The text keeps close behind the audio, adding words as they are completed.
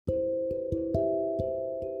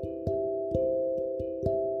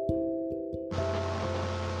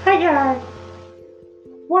guys,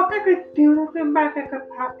 welcome to Students and Bicycle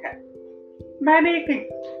Podcast. My name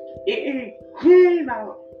is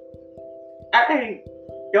Gino. I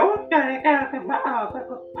don't get out of my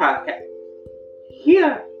bicycle podcast.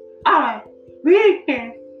 Here I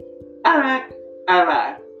weekend I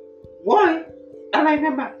like one, I like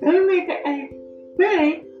my family and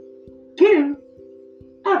friends. Two,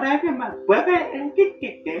 I like my brother and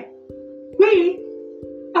sister. Three,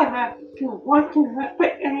 I like to watch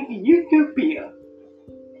and YouTube video.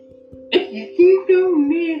 If you see don't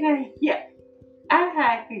need it yet, I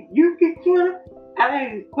have a YouTube channel, I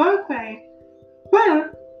have a girlfriend,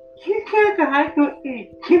 but she says that I do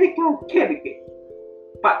a typical candidate.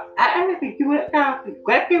 But I have to do it now to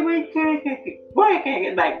graduation and to work at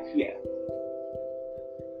it next year.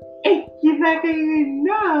 If you like to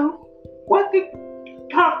know what the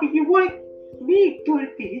topic you want me to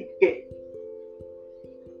do,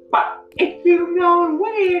 but if you know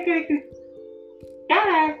what it is,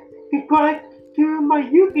 that is going to my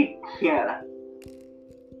YouTube channel.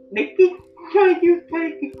 Making sure you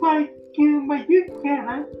subscribe to my YouTube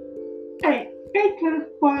channel and stay tuned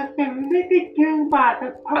for the listen to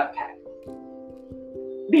my podcast.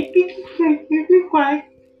 Making sure you subscribe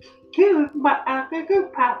to my other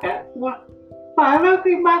podcast or follow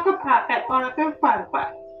my podcast on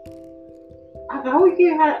Spotify. I know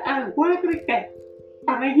you have a word with that.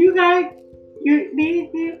 And you guys, you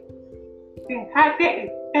need to have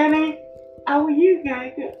that and how you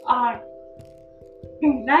guys are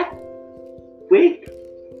in that week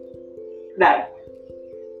night.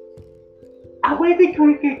 I want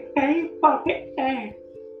to stay focused and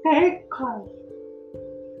stay calm.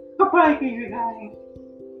 Goodbye to you guys.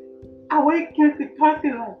 I want you to talk to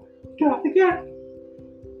us. Don't forget,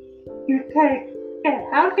 you take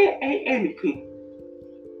a healthy and anything.